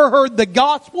never heard the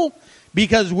gospel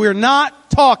because we're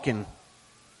not talking.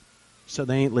 So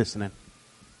they ain't listening.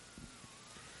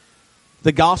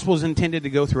 The gospel is intended to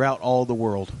go throughout all the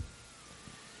world.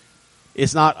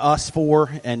 It's not us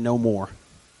for and no more.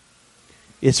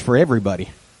 It's for everybody.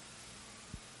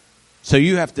 So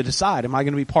you have to decide, am I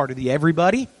going to be part of the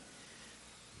everybody?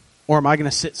 Or am I going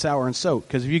to sit sour and soak?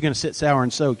 Because if you're going to sit sour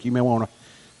and soak, you may want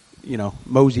to,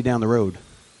 mosey down the road.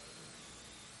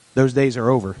 Those days are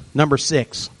over. Number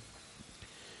 6.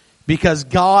 Because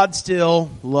God still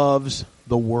loves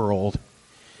the world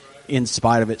in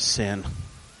spite of its sin.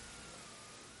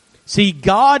 See,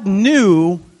 God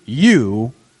knew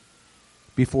you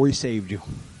before He saved you.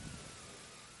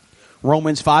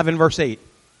 Romans 5 and verse 8.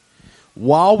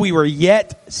 While we were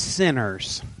yet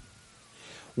sinners,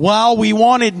 while we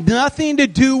wanted nothing to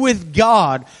do with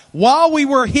God, while we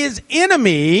were His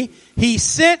enemy, He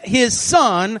sent His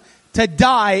Son to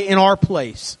die in our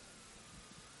place.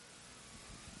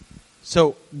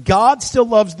 So God still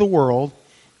loves the world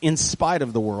in spite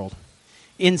of the world.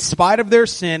 In spite of their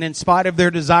sin, in spite of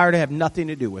their desire to have nothing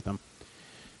to do with them.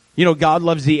 You know, God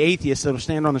loves the atheist that will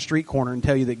stand on the street corner and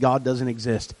tell you that God doesn't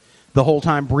exist. The whole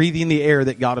time breathing the air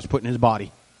that God has put in his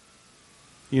body.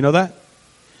 You know that?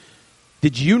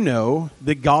 Did you know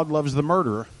that God loves the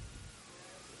murderer?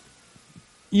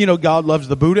 You know, God loves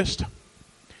the Buddhist.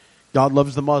 God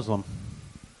loves the Muslim.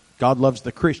 God loves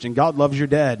the Christian. God loves your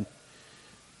dad.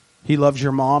 He loves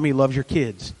your mom. He loves your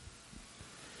kids.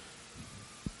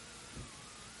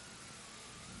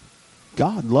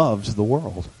 God loves the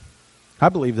world. I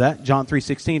believe that. John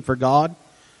 3:16, for God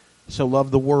so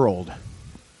loved the world.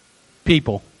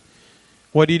 People.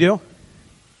 What did He do?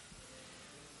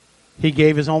 He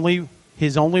gave His only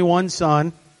one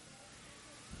Son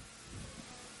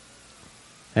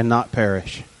and not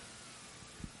perish.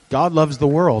 God loves the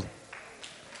world.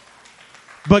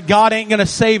 But God ain't going to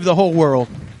save the whole world.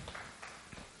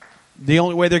 The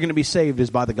only way they're going to be saved is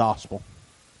by the gospel.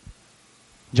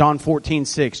 John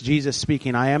 14:6, Jesus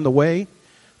speaking, I am the way,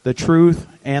 the truth,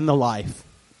 and the life.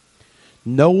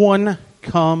 No one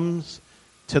comes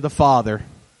to the Father.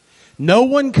 No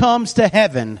one comes to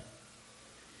heaven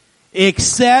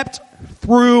except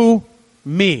through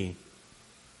me.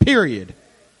 Period.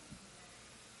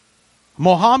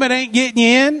 Muhammad ain't getting you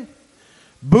in.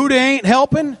 Buddha ain't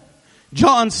helping.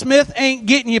 John Smith ain't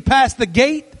getting you past the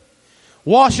gate.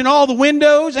 Washing all the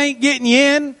windows ain't getting you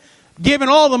in. Giving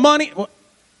all the money.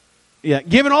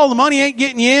 Giving all the money ain't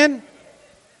getting you in.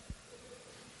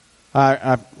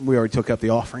 We already took up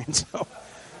the offering, so.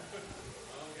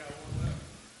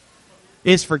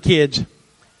 It's for kids.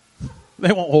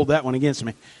 They won't hold that one against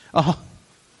me.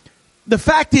 The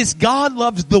fact is, God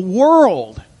loves the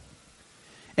world.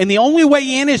 And the only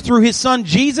way in is through His Son,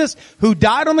 Jesus, who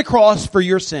died on the cross for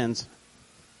your sins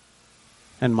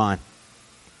and mine.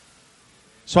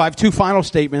 So I have 2 final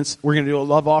statements. We're going to do a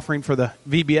love offering for the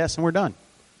VBS, and we're done.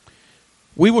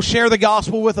 We will share the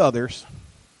gospel with others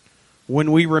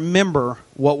when we remember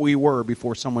what we were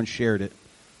before someone shared it.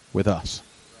 with us.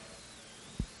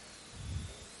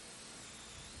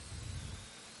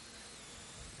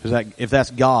 If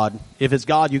that's God, if it's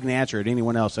God, you can answer it.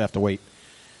 Anyone else have to wait.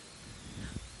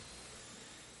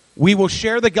 We will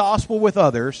share the gospel with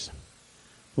others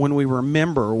when we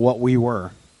remember what we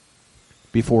were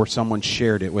before someone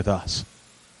shared it with us.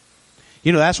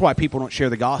 You know, that's why people don't share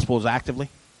the gospel as actively.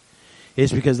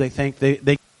 It's because they think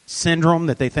they syndrome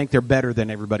that they think they're better than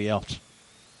everybody else.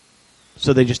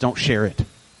 So they just don't share it.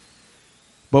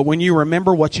 But when you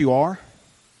remember what you are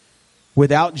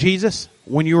without Jesus,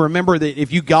 when you remember that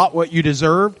if you got what you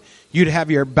deserved, you'd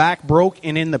have your back broke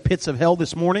and in the pits of hell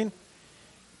this morning,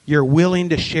 you're willing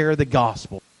to share the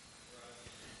gospel.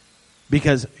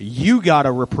 Because you got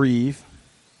a reprieve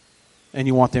and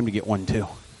you want them to get one too.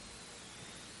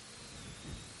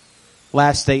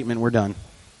 Last statement, we're done.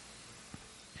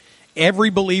 Every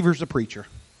believer's a preacher.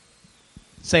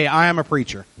 Say, I am a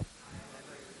preacher.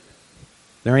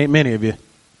 There ain't many of you.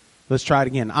 Let's try it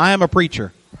again. I am a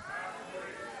preacher.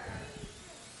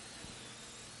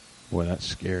 Boy, that's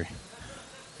scary.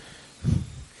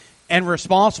 And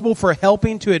responsible for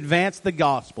helping to advance the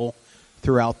gospel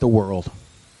throughout the world.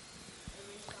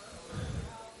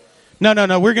 No.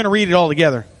 We're going to read it all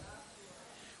together.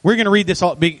 We're going to read this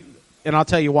all, and I'll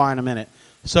tell you why in a minute.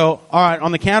 So, all right,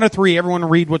 on the count of 3, everyone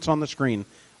read what's on the screen.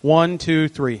 1, 2,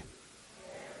 3.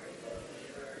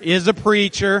 Is a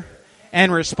preacher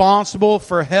and responsible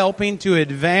for helping to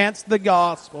advance the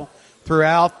gospel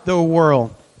throughout the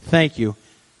world. Thank you.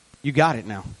 You got it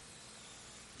now.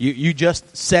 You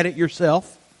just said it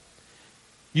yourself.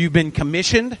 You've been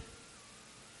commissioned.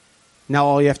 Now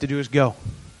all you have to do is go.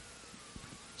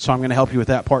 So I'm going to help you with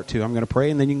that part too. I'm going to pray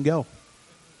and then you can go.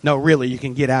 No, really, you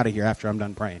can get out of here after I'm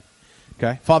done praying.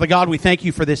 Okay? Father God, we thank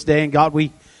you for this day. And God,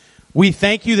 we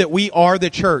thank you that we are the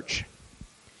church.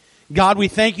 God, we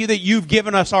thank you that you've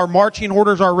given us our marching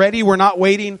orders already. We're not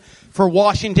waiting for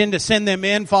Washington to send them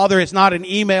in. Father, it's not an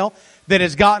email that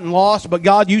has gotten lost, but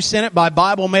God, you sent it by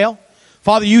Bible mail.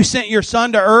 Father, you sent your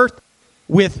Son to earth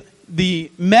with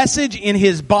the message in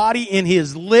his body, in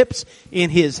his lips, in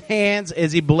his hands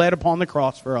as he bled upon the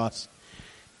cross for us.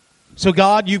 So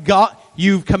God,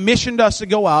 you've commissioned us to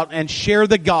go out and share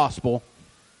the gospel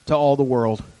to all the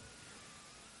world.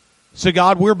 So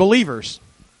God, we're believers.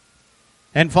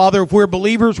 And Father, if we're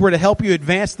believers, we're to help you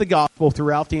advance the gospel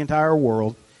throughout the entire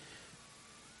world.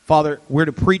 Father, we're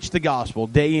to preach the gospel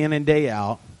day in and day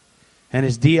out. And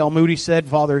as D.L. Moody said,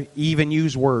 Father, even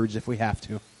use words if we have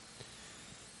to.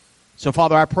 So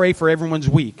Father, I pray for everyone's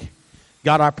week.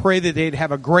 God, I pray that they'd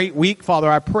have a great week.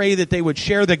 Father, I pray that they would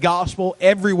share the gospel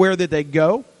everywhere that they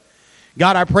go.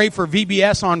 God, I pray for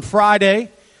VBS on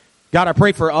Friday. God, I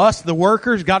pray for us, the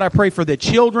workers. God, I pray for the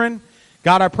children.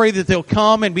 God, I pray that they'll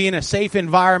come and be in a safe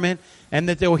environment and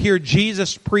that they'll hear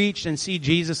Jesus preached and see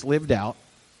Jesus lived out.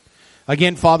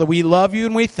 Again, Father, we love you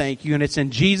and we thank you, and it's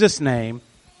in Jesus' name.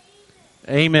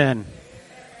 Amen.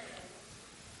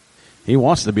 He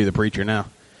wants to be the preacher now.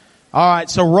 All right,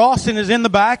 so Rawson is in the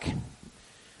back.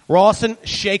 Rawson,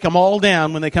 shake them all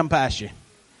down when they come past you.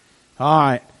 All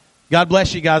right. God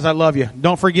bless you guys. I love you.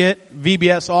 Don't forget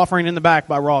VBS offering in the back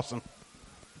by Rawson.